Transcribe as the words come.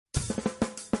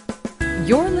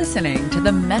You're listening to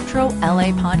the Metro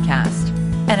LA Podcast,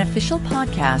 an official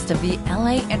podcast of the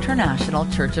LA International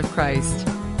Church of Christ.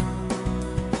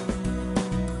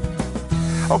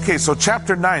 Okay, so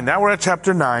chapter 9. Now we're at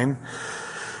chapter 9.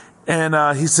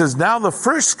 And he says, now the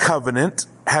first covenant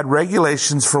had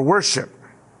regulations for worship,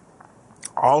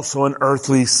 also an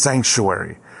earthly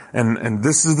sanctuary. And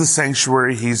this is the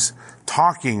sanctuary he's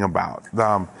talking about.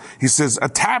 He says, a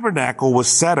tabernacle was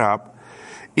set up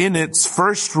in its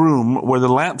first room where the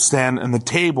lampstand and the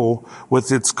table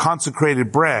with its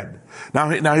consecrated bread. Now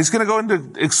he's going to go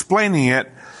into explaining it,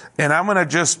 and I'm going to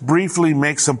just briefly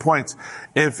make some points.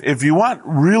 If you want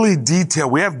really detail,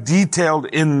 we have detailed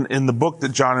in the book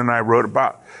that John and I wrote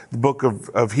about the book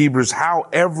of Hebrews, how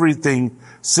everything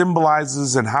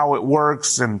symbolizes and how it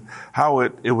works and how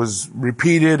it was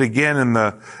repeated again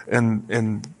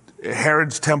in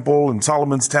Herod's temple and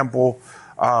Solomon's temple.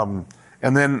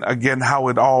 And then again, how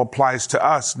it all applies to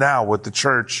us now with the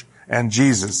church and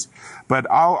Jesus. But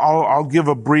I'll give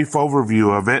a brief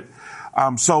overview of it.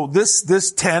 So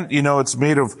this tent, it's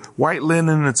made of white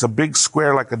linen. It's a big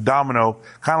square like a domino,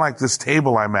 kind of like this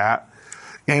table I'm at.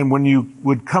 And when you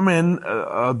would come in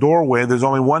a doorway, there's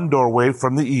only one doorway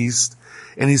from the east.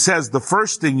 And he says the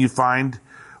first thing you find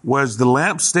was the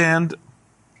lampstand,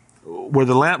 where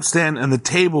the lampstand and the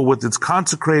table with its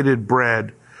consecrated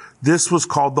bread. This was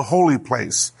called the holy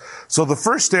place. So the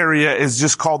first area is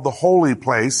just called the holy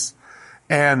place.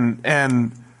 And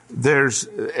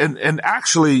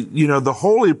actually, the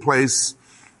holy place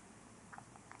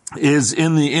is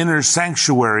in the inner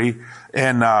sanctuary.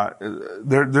 And,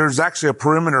 there's actually a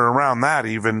perimeter around that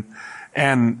even,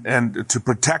 and to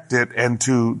protect it and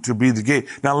to be the gate.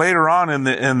 Now later on in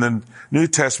the New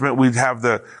Testament, we'd have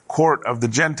the court of the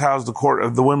Gentiles, the court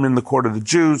of the women, the court of the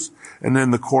Jews, and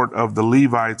then the court of the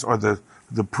Levites or the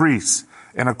priests.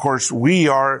 And of course, we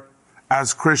are,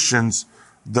 as Christians,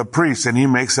 the priests. And he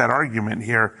makes that argument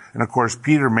here. And of course,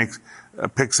 Peter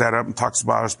picks that up and talks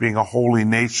about us being a holy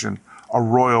nation, a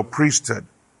royal priesthood.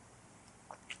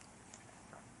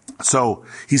 So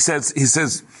he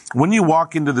says, when you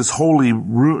walk into this holy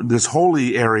room, this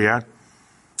holy area,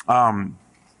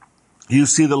 you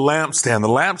see the lampstand. The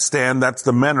lampstand, that's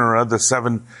the menorah, the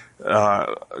seven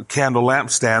candle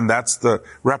lampstand.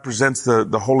 Represents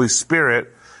the Holy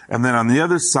Spirit. And then on the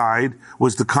other side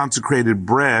was the consecrated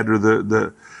bread,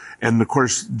 or and of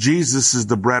course Jesus is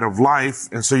the bread of life.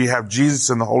 And so you have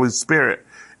Jesus and the Holy Spirit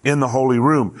in the holy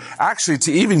room. Actually,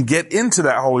 to even get into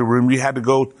that holy room, you had to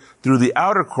go through the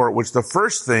outer court, which the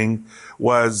first thing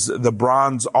was the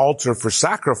bronze altar for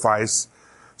sacrifice.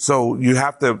 So you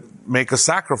have to make a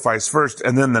sacrifice first.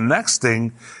 And then the next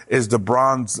thing is the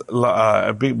bronze,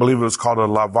 I believe it was called a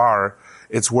lavar.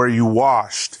 It's where you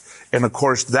washed. And of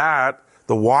course the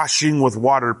washing with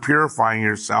water, purifying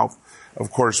yourself, of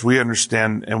course we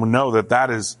understand and we know that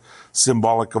is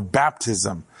symbolic of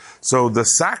baptism. So the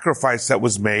sacrifice that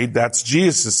was made, that's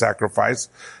Jesus' sacrifice.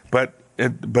 But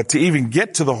to even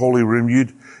get to the holy room,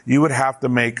 you would have to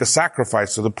make a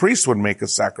sacrifice. So the priest would make a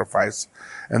sacrifice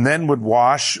and then would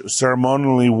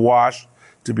ceremonially wash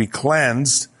to be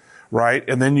cleansed, right?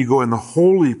 And then you go in the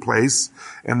holy place,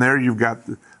 and there you've got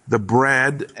the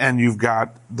bread and you've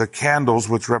got the candles,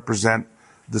 which represent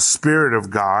the Spirit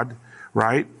of God,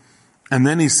 right? And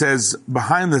then he says,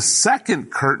 behind the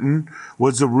second curtain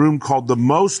was a room called the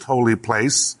most holy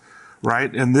place,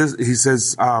 right? And this, he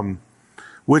says,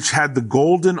 which had the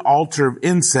golden altar of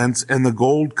incense and the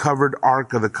gold covered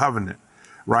ark of the covenant,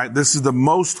 right? This is the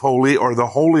most holy, or the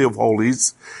holy of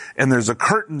holies. And there's a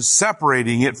curtain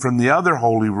separating it from the other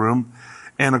holy room.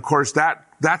 And of course,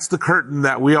 that's the curtain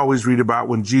that we always read about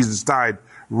when Jesus died,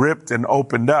 ripped and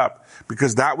opened up,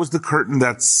 because that was the curtain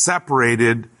that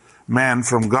separated man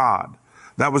from God.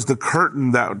 That was the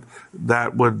curtain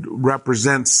that would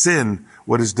represent sin,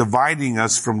 what is dividing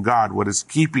us from God, what is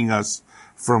keeping us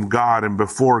from God and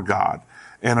before God.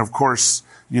 And of course,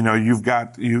 you've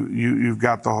got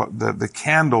the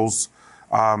candles,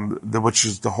 which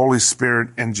is the Holy Spirit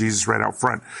and Jesus right out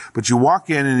front. But you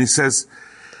walk in and he says,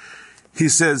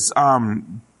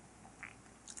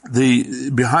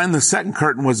 behind the second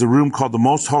curtain was a room called the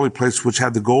most holy place, which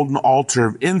had the golden altar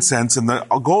of incense. And the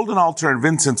golden altar of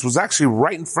incense was actually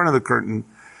right in front of the curtain.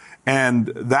 And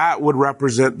that would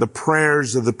represent the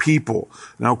prayers of the people.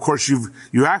 Now, of course,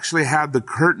 you actually had the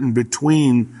curtain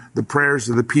between the prayers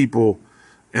of the people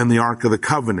and the Ark of the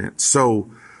Covenant. So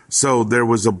there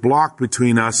was a block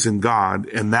between us and God,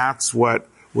 and that's what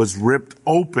was ripped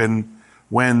open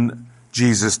when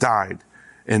Jesus died.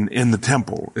 In the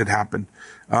temple, it happened.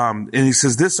 And he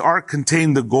says, this ark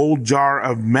contained the gold jar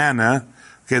of manna.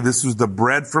 Okay, this was the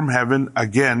bread from heaven.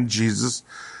 Again, Jesus.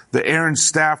 the Aaron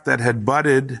staff that had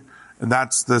budded, and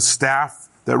that's the staff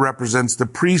that represents the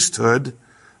priesthood,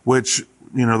 which,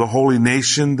 the holy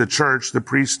nation, the church, the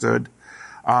priesthood,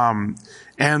 and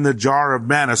the jar of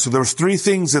manna. So there was three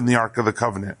things in the Ark of the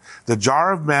Covenant: the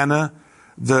jar of manna,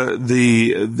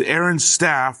 the Aaron's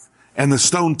staff, and the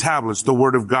stone tablets, the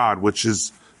Word of God, which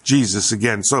is Jesus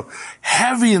again. So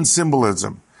heavy in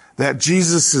symbolism that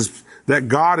that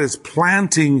God is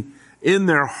planting in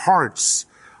their hearts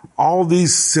all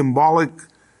these symbolic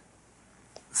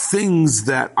things,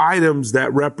 items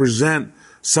that represent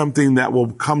something that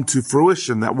will come to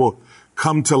fruition, that will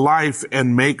come to life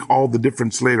and make all the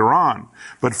difference later on.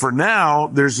 But for now,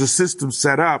 there's a system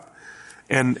set up,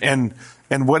 and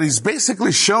what he's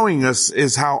basically showing us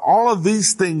is how all of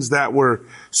these things that were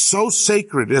so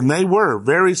sacred, and they were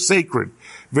very sacred,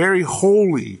 very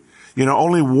holy.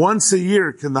 Only once a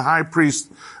year can the high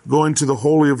priest go into the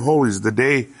Holy of Holies, the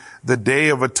Day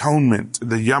of Atonement,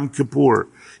 the Yom Kippur.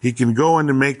 He can go in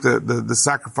and make the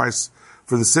sacrifice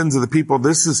for the sins of the people.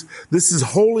 This is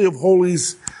Holy of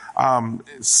Holies,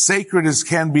 sacred as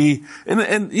can be.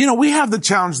 And we have the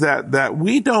challenge that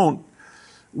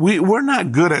we're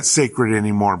not good at sacred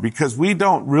anymore, because we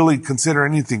don't really consider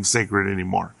anything sacred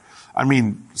anymore. I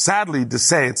mean, sadly to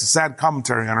say, it's a sad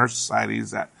commentary on our society,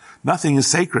 is that nothing is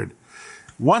sacred.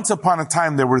 Once upon a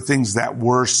time, there were things that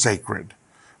were sacred.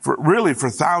 For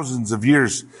thousands of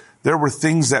years, there were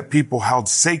things that people held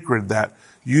sacred that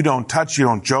you don't touch, you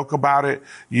don't joke about it,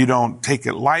 you don't take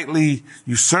it lightly,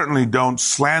 you certainly don't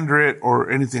slander it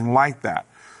or anything like that.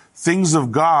 Things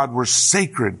of God were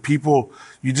sacred. People,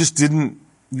 you didn't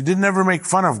ever make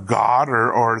fun of God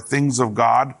or things of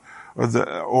God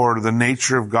or the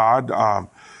nature of God.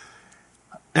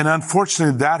 And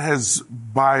unfortunately, that has,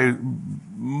 by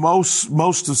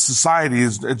most of society,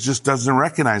 it just doesn't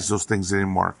recognize those things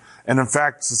anymore. And in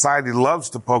fact, society loves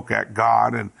to poke at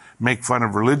God and make fun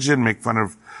of religion, make fun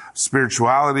of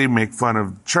spirituality, make fun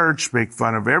of church, make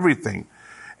fun of everything.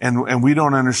 And we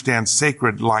don't understand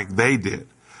sacred like they did.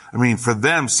 I mean, for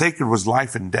them, sacred was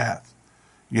life and death.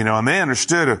 And they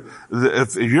understood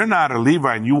if you're not a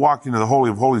Levite and you walk into the Holy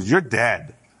of Holies, you're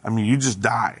dead. I mean, you just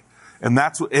die. And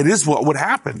it is what would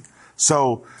happen.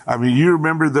 So, I mean, you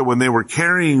remember that when they were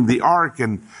carrying the ark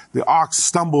and the ox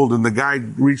stumbled and the guy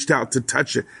reached out to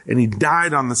touch it and he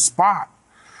died on the spot.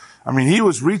 I mean, he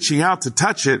was reaching out to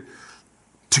touch it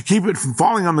to keep it from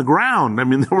falling on the ground. I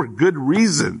mean, there were good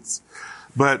reasons.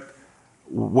 But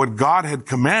what God had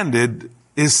commanded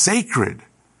is sacred.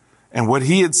 And what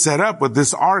he had set up with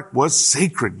this ark was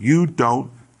sacred. You don't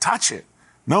touch it,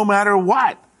 no matter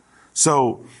what.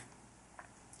 So,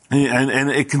 and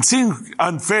it can seem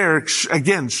unfair,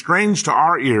 again, strange to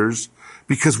our ears,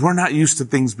 because we're not used to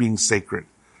things being sacred.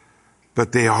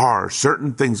 But they are.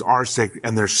 Certain things are sacred,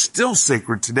 and they're still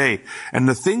sacred today. And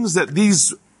the things that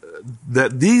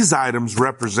these items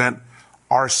represent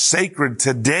are sacred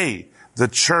today. The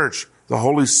church, the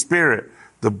Holy Spirit,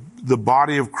 the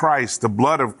body of Christ, the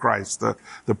blood of Christ,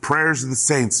 the prayers of the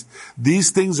saints.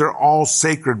 These things are all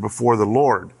sacred before the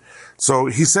Lord. So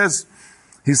he says,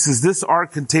 this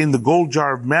ark contained the gold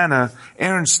jar of manna,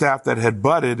 Aaron's staff that had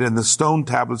budded, and the stone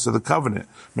tablets of the covenant.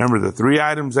 Remember the three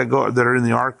items that are in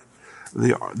the ark,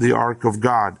 the ark of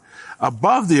God.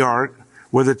 Above the ark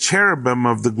were the cherubim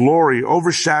of the glory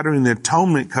overshadowing the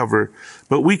atonement cover,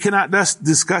 but we cannot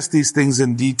discuss these things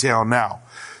in detail now.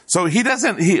 So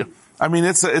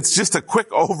it's just a quick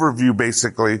overview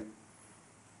basically.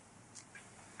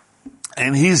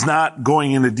 And he's not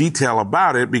going into detail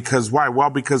about it because why? Well,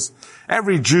 because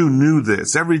every Jew knew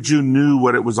this. Every Jew knew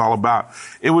what it was all about.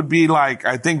 It would be like,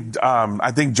 I think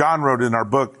John wrote in our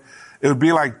book, it would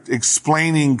be like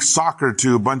explaining soccer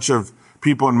to a bunch of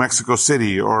people in Mexico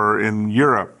City or in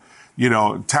Europe,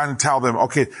 trying to tell them,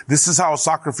 okay, this is how a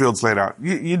soccer field's laid out.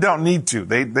 You don't need to.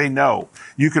 They know.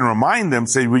 You can remind them,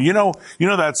 say, well, you know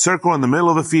that circle in the middle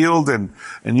of the field and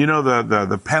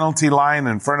the penalty line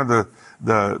in front of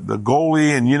the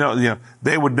goalie, and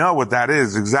they would know what that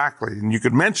is exactly. And you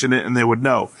could mention it and they would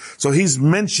know. So he's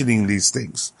mentioning these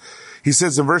things. He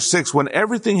says in verse 6, when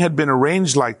everything had been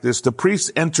arranged like this, the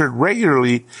priests entered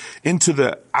regularly into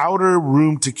the outer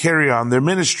room to carry on their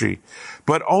ministry.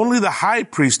 But only the high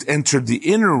priest entered the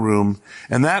inner room,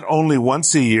 and that only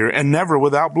once a year, and never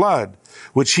without blood,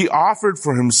 which he offered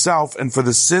for himself and for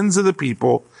the sins of the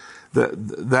people,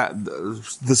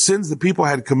 the sins the people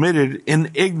had committed in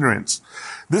ignorance.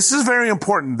 This is very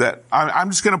important that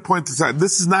I'm just going to point this out.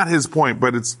 This is not his point,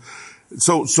 but it's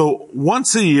so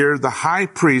once a year the high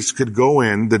priest could go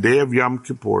in the day of Yom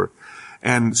Kippur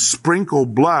and sprinkle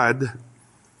blood,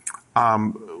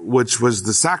 which was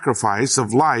the sacrifice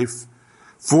of life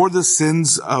for the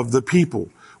sins of the people,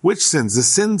 Which sins? The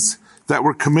sins that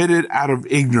were committed out of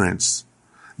ignorance.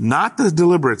 Not the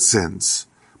deliberate sins,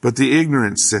 but the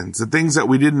ignorant sins. The things that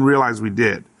we didn't realize we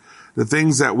did. The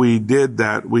things that we did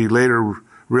that we later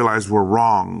realized were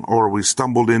wrong or we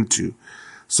stumbled into.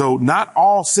 So not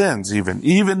all sins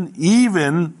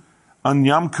even on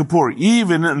Yom Kippur,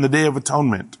 even in the Day of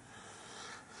Atonement.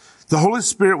 The Holy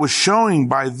Spirit was showing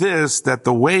by this that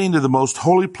the way into the most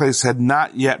holy place had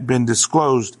not yet been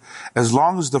disclosed as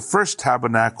long as the first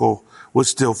tabernacle was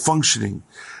still functioning.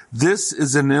 This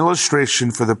is an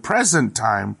illustration for the present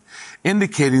time,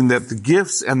 indicating that the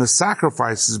gifts and the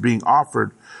sacrifices being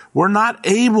offered were not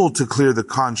able to clear the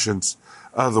conscience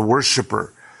of the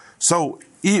worshiper. So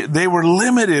they were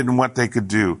limited in what they could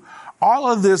do.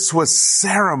 All of this was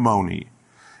ceremony.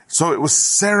 So it was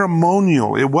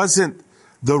ceremonial. It wasn't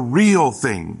the real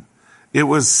thing. It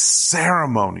was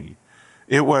ceremony.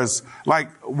 It was like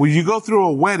when you go through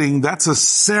a wedding, that's a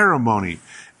ceremony.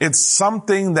 It's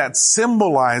something that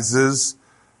symbolizes,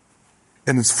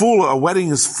 and a wedding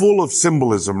is full of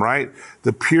symbolism, right?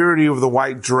 The purity of the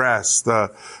white dress,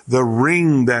 the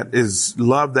ring that is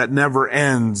love that never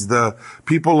ends. The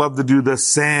people love to do the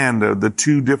sand, the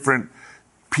two different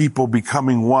people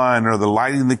becoming one, or the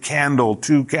lighting the candle,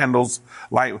 two candles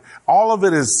light. All of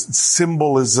it is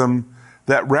symbolism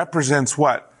that represents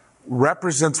what?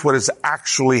 Represents what is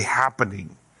actually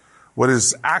happening. What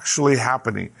is actually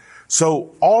happening.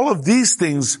 So all of these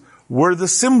things were the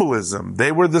symbolism.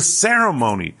 They were the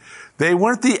ceremony. They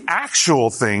weren't the actual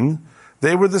thing.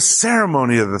 They were the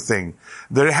ceremony of the thing.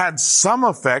 They had some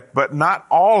effect, but not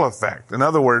all effect. In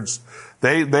other words,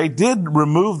 they did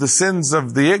remove the sins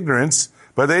of the ignorance,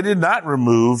 but they did not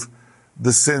remove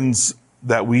the sins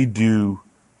that we do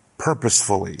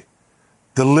purposefully,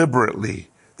 deliberately.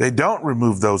 They don't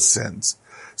remove those sins.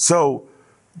 So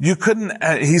you couldn't,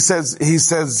 he says,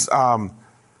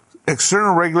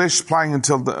 external regulations applying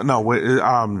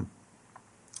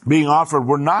being offered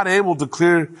were not able to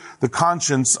clear the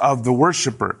conscience of the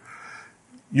worshiper.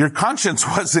 Your conscience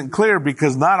wasn't clear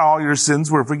because not all your sins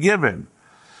were forgiven.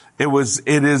 It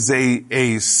is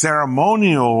a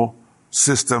ceremonial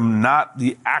system, not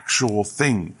the actual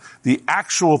thing. The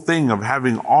actual thing of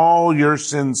having all your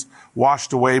sins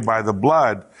washed away by the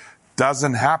blood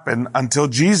doesn't happen until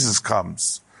Jesus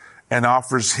comes and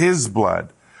offers his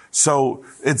blood. So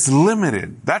it's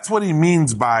limited. That's what he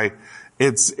means by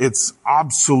it's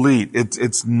obsolete.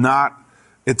 It's not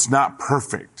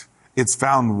perfect. It's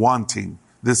found wanting,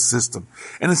 this system.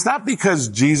 And it's not because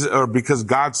because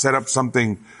God set up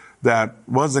something that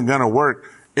wasn't going to work.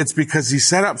 It's because he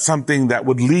set up something that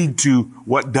would lead to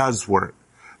what does work.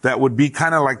 That would be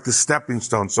kind of like the stepping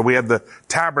stone. So we had the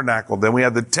tabernacle, then we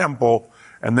had the temple,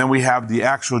 and then we have the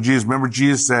actual Jesus. Remember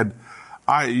Jesus said,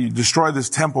 I destroy this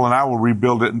temple and I will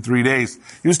rebuild it in 3 days.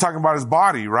 He was talking about his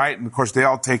body, right? And of course they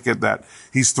all take it that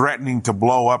he's threatening to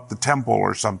blow up the temple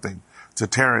or something, to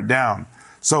tear it down.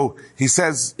 So he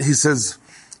says,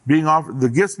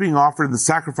 the gifts being offered and the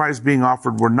sacrifice being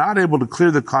offered were not able to clear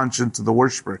the conscience of the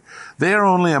worshiper. They are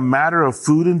only a matter of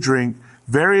food and drink,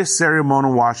 various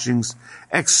ceremonial washings,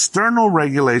 external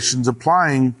regulations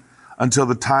applying until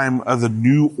the time of the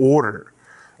new order.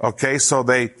 Okay, so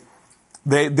they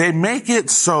make it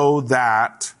so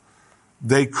that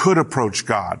they could approach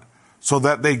God, so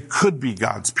that they could be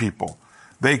God's people.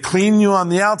 They clean you on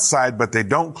the outside, but they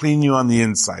don't clean you on the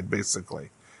inside, basically,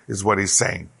 is what he's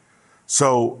saying.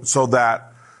 So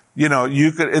that,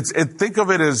 you could, think of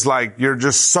it as like you're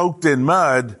just soaked in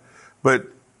mud, but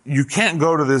you can't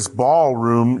go to this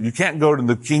ballroom. You can't go to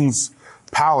the king's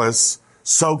palace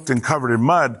soaked and covered in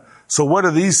mud. So what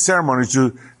do these ceremonies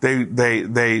do?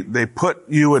 They put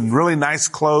you in really nice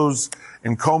clothes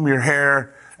and comb your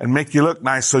hair and make you look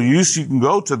nice so you can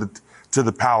go to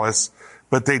the palace,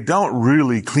 but they don't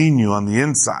really clean you on the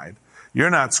inside. You're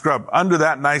not scrubbed. Under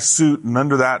that nice suit and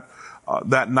under that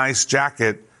nice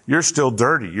jacket, you're still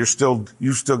dirty. You've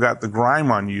still got the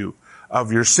grime on you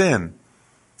of your sin.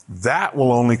 That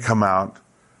will only come out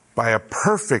by a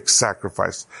perfect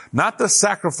sacrifice. Not the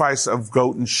sacrifice of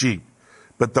goat and sheep,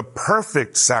 but the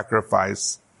perfect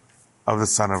sacrifice of the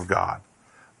Son of God.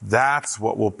 That's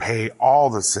what will pay all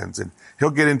the sins. And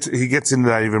he gets into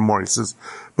that even more. He says,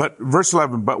 but verse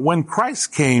 11, but when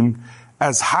Christ came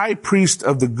as high priest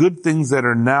of the good things that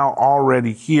are now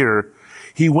already here,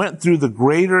 he went through the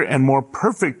greater and more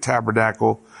perfect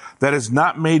tabernacle that is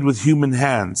not made with human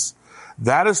hands.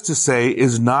 That is to say,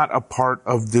 is not a part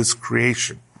of this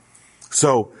creation.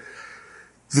 So,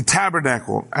 the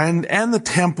tabernacle and the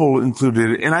temple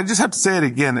included. And I just have to say it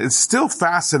again. It's still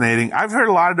fascinating. I've heard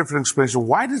a lot of different explanations.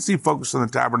 Why does he focus on the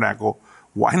tabernacle?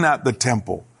 Why not the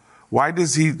temple? Why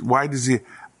does he,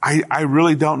 I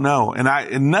really don't know.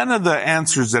 And none of the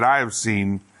answers that I have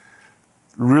seen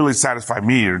really satisfy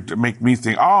me or to make me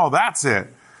think, oh, that's it.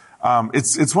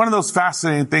 It's one of those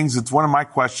fascinating things. It's one of my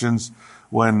questions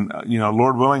when,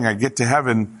 Lord willing, I get to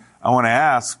heaven. I want to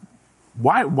ask,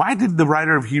 why did the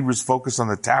writer of Hebrews focus on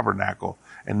the tabernacle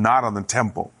and not on the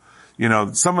temple?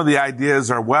 Some of the ideas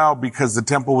are, well, because the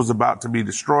temple was about to be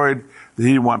destroyed, he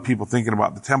didn't want people thinking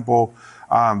about the temple.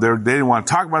 They didn't want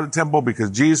to talk about the temple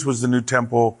because Jesus was the new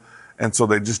temple. And so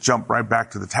they just jumped right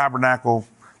back to the tabernacle.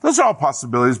 Those are all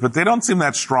possibilities, but they don't seem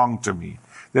that strong to me.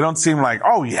 They don't seem like,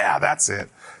 oh yeah, that's it.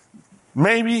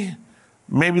 Maybe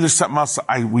there's something else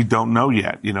we don't know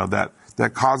yet,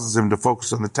 that causes him to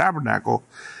focus on the tabernacle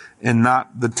and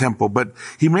not the temple. But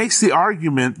he makes the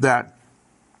argument that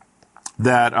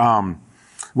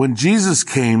when Jesus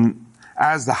came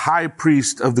as the high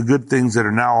priest of the good things that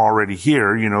are now already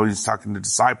here, he's talking to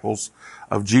disciples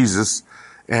of Jesus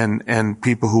and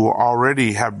people who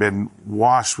already have been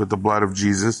washed with the blood of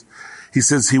Jesus. He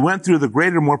says he went through the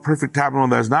greater, more perfect tabernacle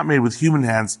that is not made with human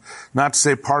hands, not to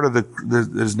say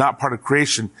that is not part of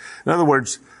creation. In other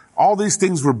words, all these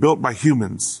things were built by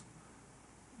humans,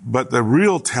 but the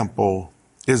real temple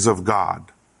is of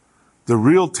God. The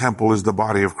real temple is the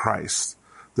body of Christ.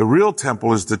 The real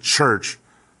temple is the church,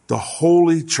 the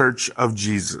holy church of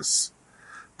Jesus.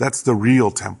 That's the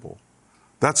real temple.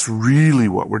 That's really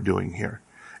what we're doing here.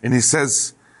 And he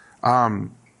says,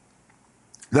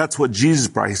 that's what Jesus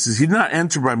brought. He says, he did not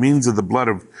enter by means of the blood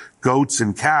of goats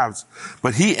and calves,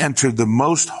 but he entered the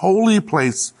most holy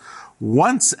place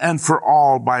once and for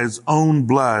all by his own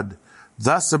blood,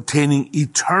 thus obtaining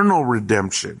eternal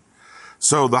redemption.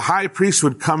 So the high priest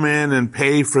would come in and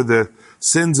pay for the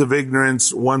sins of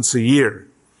ignorance once a year.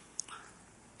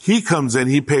 He comes in,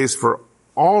 he pays for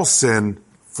all sin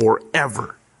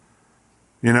forever.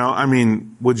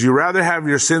 Would you rather have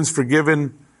your sins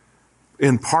forgiven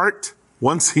in part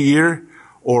once a year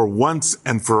or once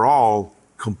and for all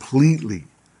completely?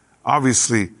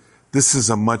 Obviously, this is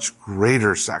a much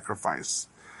greater sacrifice.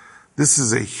 This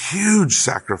is a huge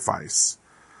sacrifice.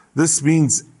 This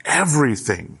means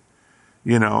everything,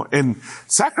 and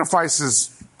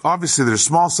sacrifices, obviously there's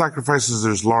small sacrifices,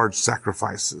 there's large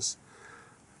sacrifices.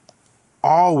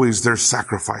 Always there's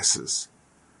sacrifices.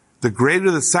 The greater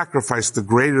the sacrifice, the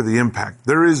greater the impact.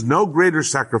 There is no greater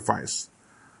sacrifice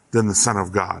than the Son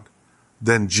of God,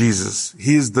 than Jesus.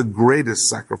 He is the greatest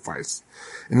sacrifice.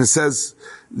 And it says,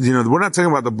 we're not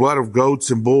talking about the blood of goats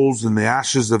and bulls and the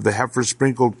ashes of the heifer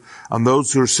sprinkled on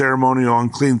those who are ceremonial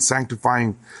unclean,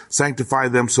 sanctify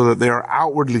them so that they are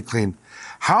outwardly clean.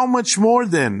 How much more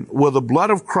then will the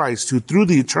blood of Christ, who through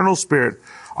the eternal Spirit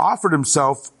offered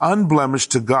himself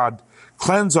unblemished to God,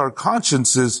 cleanse our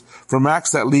consciences from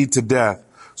acts that lead to death,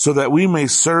 so that we may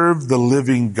serve the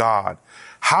living God?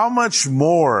 How much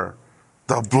more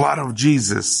the blood of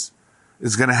Jesus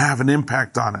is going to have an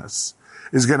impact on us,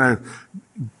 is going to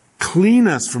clean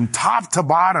us from top to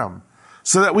bottom,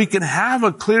 so that we can have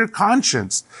a clear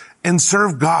conscience and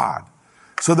serve God,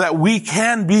 so that we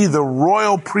can be the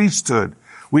royal priesthood.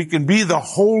 We can be the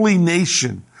holy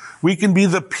nation. We can be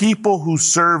the people who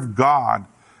serve God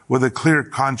with a clear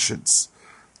conscience.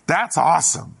 That's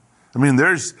awesome.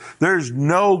 There's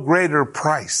no greater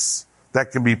price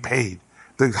that can be paid.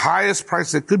 The highest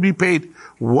price that could be paid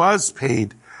was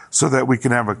paid so that we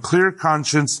can have a clear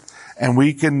conscience and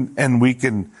we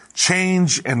can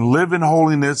change and live in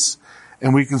holiness,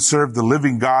 and we can serve the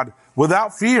living God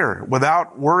without fear,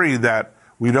 without worry that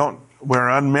we're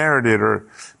unmerited, or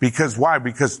because why?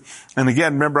 Because, and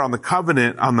again, remember on the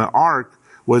covenant, on the ark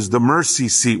was the mercy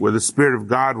seat where the Spirit of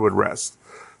God would rest.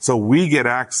 So we get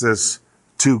access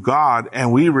to God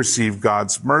and we receive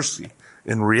God's mercy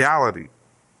in reality,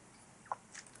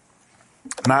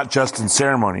 not just in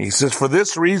ceremony. He says, for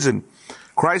this reason,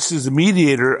 Christ is the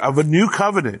mediator of a new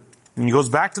covenant. And he goes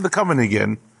back to the covenant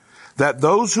again, that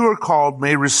those who are called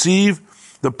may receive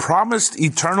the promised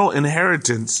eternal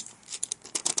inheritance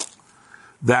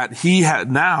that he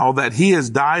has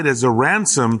died as a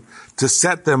ransom to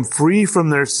set them free from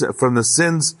the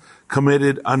sins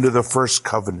committed under the first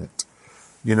covenant.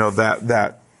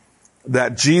 That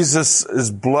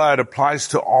Jesus' blood applies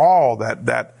to all,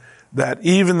 that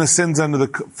even the sins under the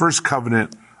first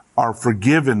covenant are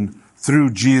forgiven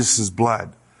through Jesus'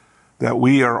 blood. That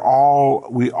we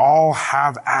all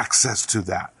have access to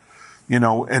that.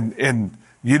 And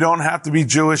you don't have to be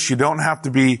Jewish, you don't have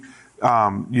to be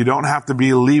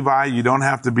Levi, you don't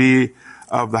have to be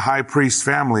of the high priest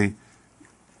family.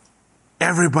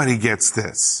 Everybody gets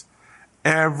this.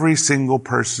 Every single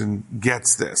person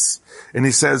gets this. And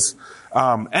he says,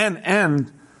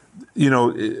 and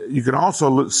You can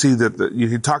also see that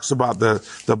he talks about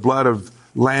the blood of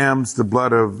lambs, the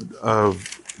blood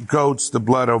of goats, the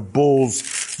blood of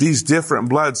bulls, these different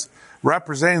bloods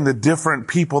representing the different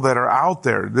people that are out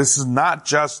there. This is not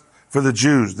just for the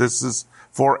Jews. This is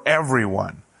for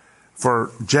everyone,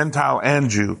 for Gentile and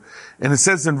Jew. And it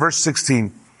says in verse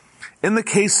 16, in the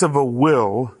case of a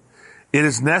will, it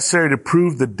is necessary to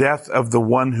prove the death of the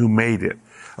one who made it.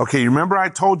 Okay, you remember I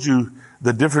told you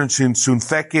the difference in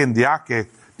syntheke and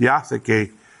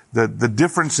diatheke, the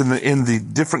difference in the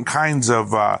different kinds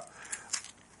of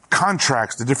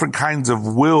contracts, the different kinds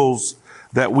of wills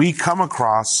that we come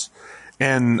across.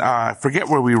 And I forget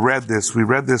where we read this. We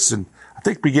read this in, I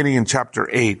think, beginning in chapter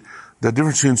 8. The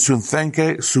difference between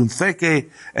syntheke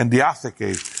and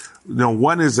diatheke.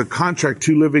 One is a contract,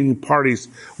 two living parties.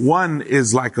 One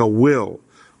is like a will.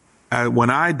 When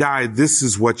I die, this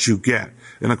is what you get.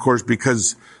 And of course,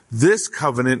 because this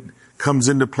covenant comes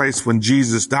into place when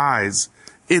Jesus dies,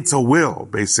 it's a will,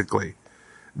 basically.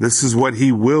 This is what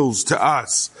he wills to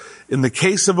us. In the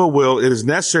case of a will, it is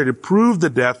necessary to prove the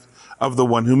death of the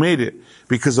one who made it,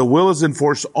 because a will is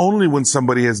enforced only when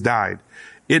somebody has died.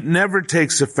 It never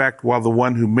takes effect while the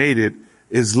one who made it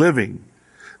is living.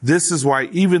 This is why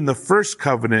even the first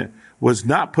covenant was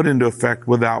not put into effect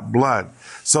without blood.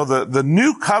 So the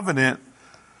new covenant,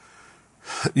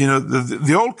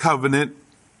 the old covenant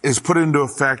is put into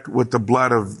effect with the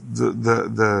blood of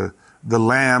the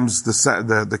lambs,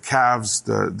 the calves,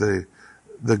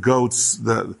 the goats,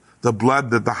 the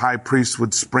blood that the high priest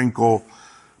would sprinkle.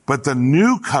 But the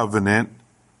new covenant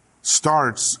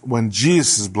starts when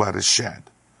Jesus' blood is shed.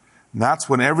 And that's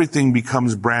when everything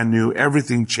becomes brand new,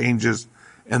 everything changes,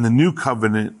 and the new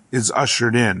covenant is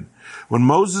ushered in. When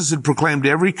Moses had proclaimed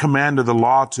every command of the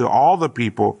law to all the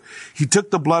people, he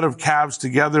took the blood of calves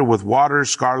together with water,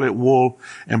 scarlet wool,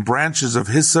 and branches of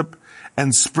hyssop,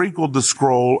 and sprinkled the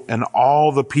scroll and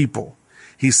all the people.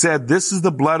 He said, "This is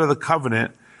the blood of the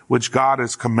covenant which God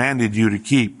has commanded you to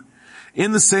keep."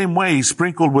 In the same way, he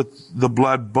sprinkled with the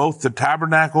blood both the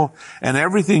tabernacle and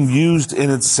everything used in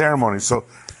its ceremony. So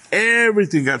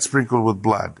everything got sprinkled with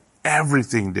blood.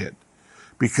 Everything did.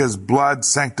 Because blood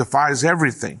sanctifies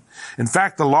everything. In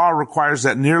fact, the law requires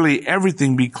that nearly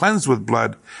everything be cleansed with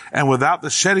blood, and without the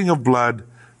shedding of blood,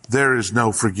 there is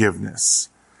no forgiveness.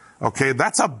 Okay,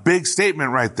 that's a big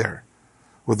statement right there.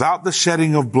 Without the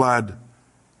shedding of blood,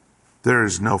 there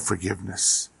is no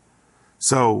forgiveness.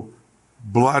 So,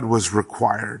 blood was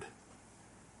required.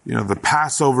 The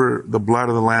Passover, the blood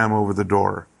of the lamb over the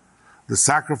door. The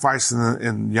sacrifice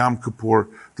in Yom Kippur,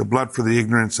 the blood for the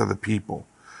ignorance of the people.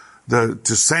 To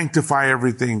sanctify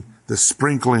everything, the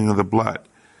sprinkling of the blood.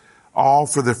 All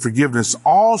for the forgiveness.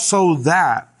 Also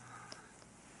that,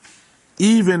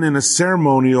 even in a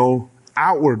ceremonial,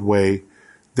 outward way,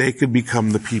 they could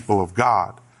become the people of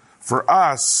God. For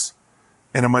us,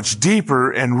 in a much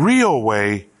deeper and real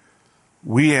way,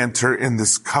 we enter in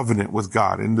this covenant with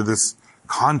God, into this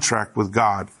contract with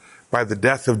God by the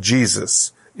death of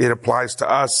Jesus. It applies to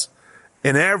us,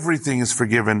 and everything is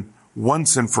forgiven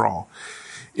once and for all.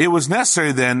 It was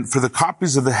necessary then for the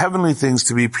copies of the heavenly things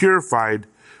to be purified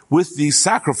with these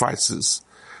sacrifices,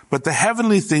 but the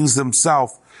heavenly things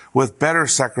themselves with better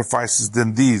sacrifices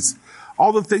than these.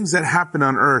 All the things that happen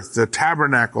on earth, the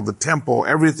tabernacle, the temple,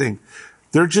 everything,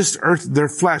 they're just earth, they're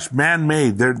flesh,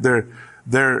 man-made. They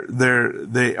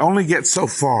only get so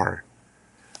far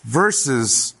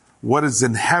versus what is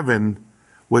in heaven,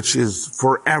 which is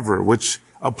forever, which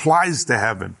applies to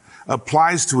heaven,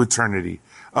 applies to eternity,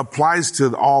 applies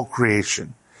to all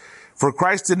creation. For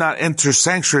Christ did not enter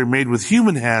sanctuary made with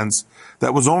human hands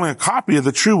that was only a copy of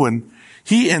the true one.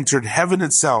 He entered heaven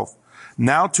itself,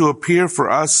 now to appear for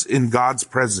us in God's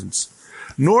presence.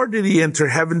 Nor did he enter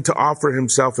heaven to offer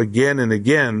himself again and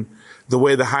again, the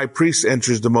way the high priest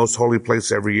enters the most holy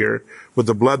place every year with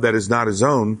the blood that is not his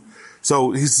own.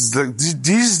 So he says,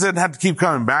 Jesus didn't have to keep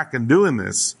coming back and doing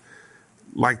this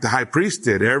like the high priest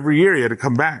did. Every year he had to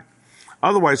come back.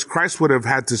 Otherwise, Christ would have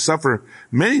had to suffer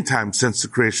many times since the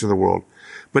creation of the world.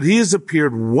 But he has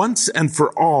appeared once and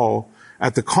for all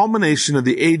at the culmination of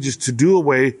the ages to do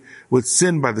away with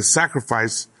sin by the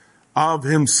sacrifice of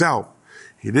himself.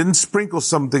 He didn't sprinkle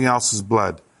something else's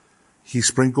blood. He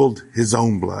sprinkled his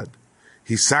own blood.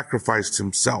 He sacrificed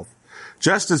himself.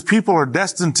 Just as people are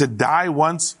destined to die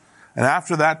once and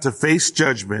after that to face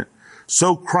judgment,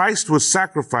 so Christ was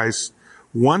sacrificed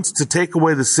once to take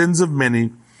away the sins of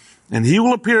many, and he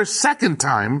will appear a second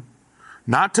time,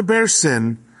 not to bear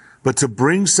sin, but to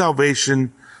bring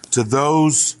salvation to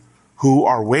those who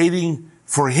are waiting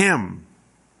for him.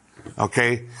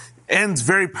 Okay? Ends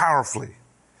very powerfully.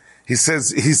 He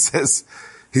says that,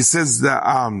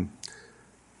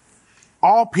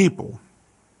 all people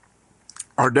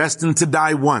are destined to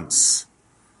die once.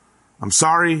 I'm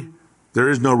sorry, there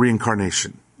is no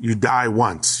reincarnation. You die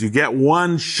once. You get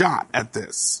one shot at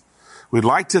this. We'd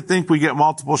like to think we get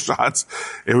multiple shots.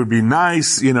 It would be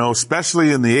nice,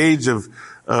 especially in the age of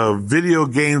video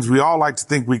games. We all like to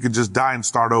think we could just die and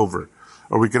start over,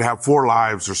 or we could have 4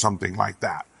 lives or something like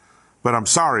that. But I'm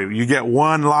sorry, you get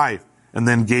one life and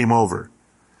then game over.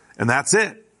 And that's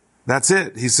it. That's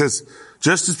it. He says,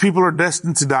 just as people are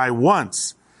destined to die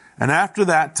once, and after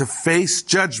that to face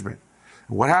judgment.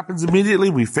 And what happens immediately?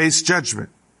 We face judgment.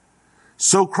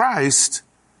 So Christ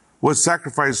was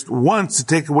sacrificed once to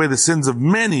take away the sins of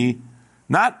many.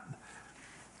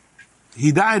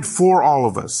 He died for all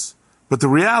of us. But the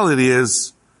reality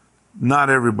is,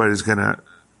 not everybody's gonna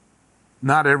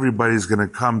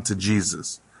come to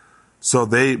Jesus. So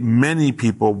many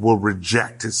people will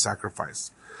reject his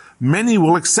sacrifice. Many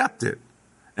will accept it.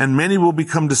 And many will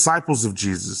become disciples of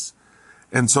Jesus.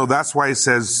 And so that's why he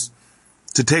says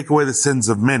to take away the sins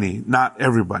of many, not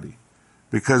everybody.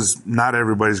 Because not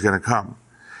everybody's going to come.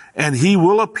 And he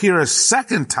will appear a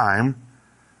second time,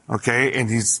 okay, and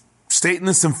he's stating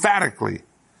this emphatically.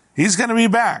 He's going to be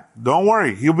back. Don't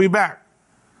worry, he'll be back.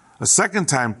 A second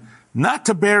time, not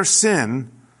to bear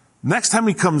sin, next time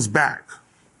he comes back.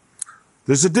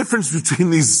 There's a difference between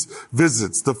these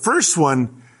visits. The first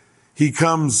one, he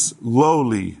comes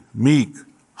lowly, meek,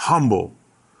 humble,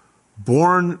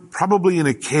 born probably in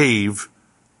a cave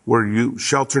where you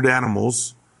sheltered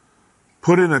animals,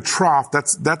 put in a trough.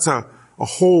 That's a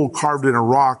hole carved in a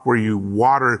rock where you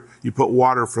put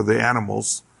water for the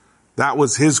animals. That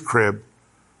was his crib.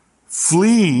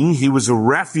 Fleeing, he was a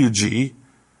refugee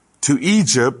to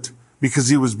Egypt because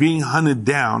he was being hunted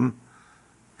down.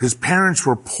 His parents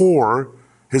were poor.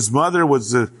 His mother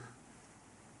was a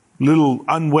little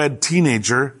unwed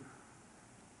teenager.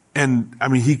 And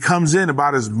he comes in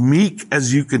about as meek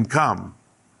as you can come.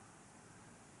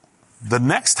 The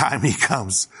next time he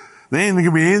comes, there ain't going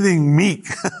to be anything meek.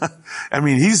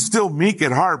 He's still meek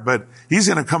at heart, but he's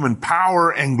going to come in power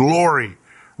and glory,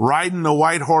 riding the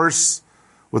white horse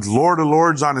with Lord of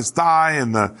Lords on his thigh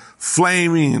and the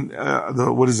flaming,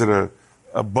 a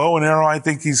bow and arrow I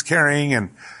think he's carrying, and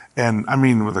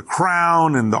with a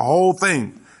crown and the whole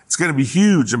thing. It's going to be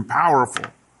huge and powerful.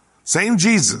 Same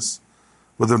Jesus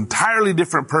with an entirely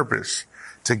different purpose,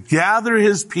 to gather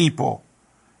his people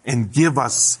and give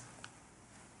us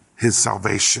his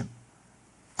salvation.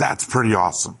 That's pretty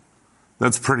awesome.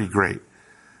 That's pretty great.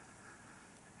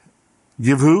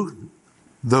 Give who?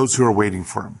 Those who are waiting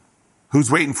for him.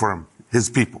 Who's waiting for him? His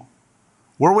people.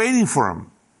 We're waiting for him.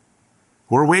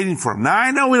 We're waiting for him. Now, I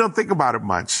know we don't think about it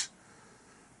much.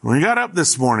 When we got up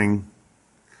this morning,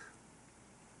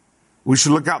 we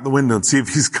should look out the window and see if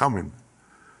he's coming.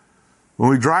 When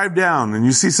we drive down and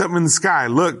you see something in the sky,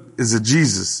 look, is it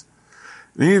Jesus?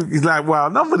 And he's like,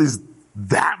 well, nobody's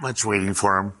that much waiting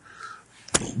for him.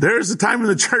 There's a time in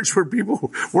the church where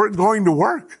people weren't going to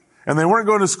work and they weren't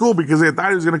going to school because they thought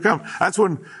he was going to come. That's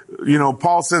when,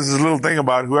 Paul says this little thing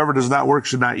about whoever does not work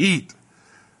should not eat.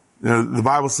 The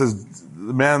Bible says,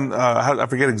 I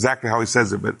forget exactly how he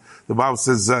says it, but the Bible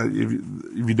says,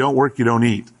 if you don't work, you don't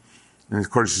eat. And of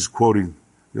course, he's quoting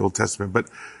the Old Testament. But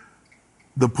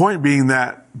the point being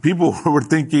that people were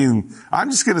thinking,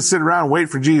 I'm just going to sit around and wait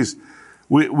for Jesus.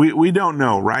 We don't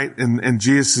know, right? And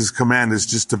Jesus' command is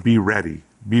just to be ready.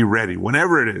 Be ready.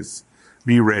 Whenever it is,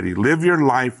 be ready. Live your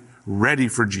life ready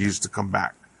for Jesus to come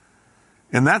back.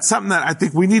 And that's something that I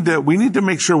think we need to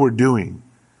make sure we're doing.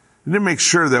 We need to make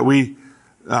sure that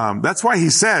that's why he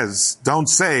says, don't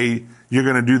say you're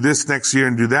going to do this next year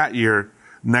and do that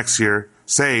next year.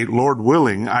 Say, Lord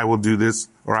willing, I will do this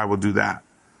or I will do that.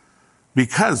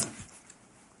 Because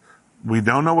we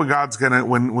don't know what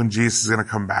when Jesus is going to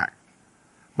come back.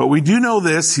 But we do know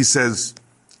this. He says,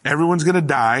 everyone's going to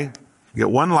die. You get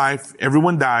one life.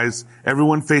 Everyone dies.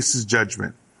 Everyone faces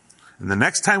judgment. And the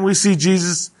next time we see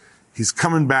Jesus, he's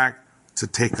coming back to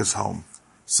take us home.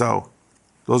 So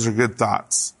those are good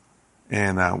thoughts.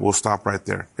 And we'll stop right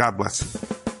there. God bless you.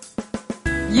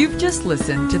 You've just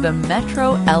listened to the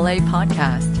Metro LA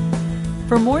podcast.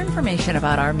 For more information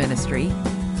about our ministry,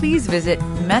 please visit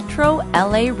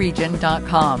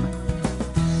metrolaregion.com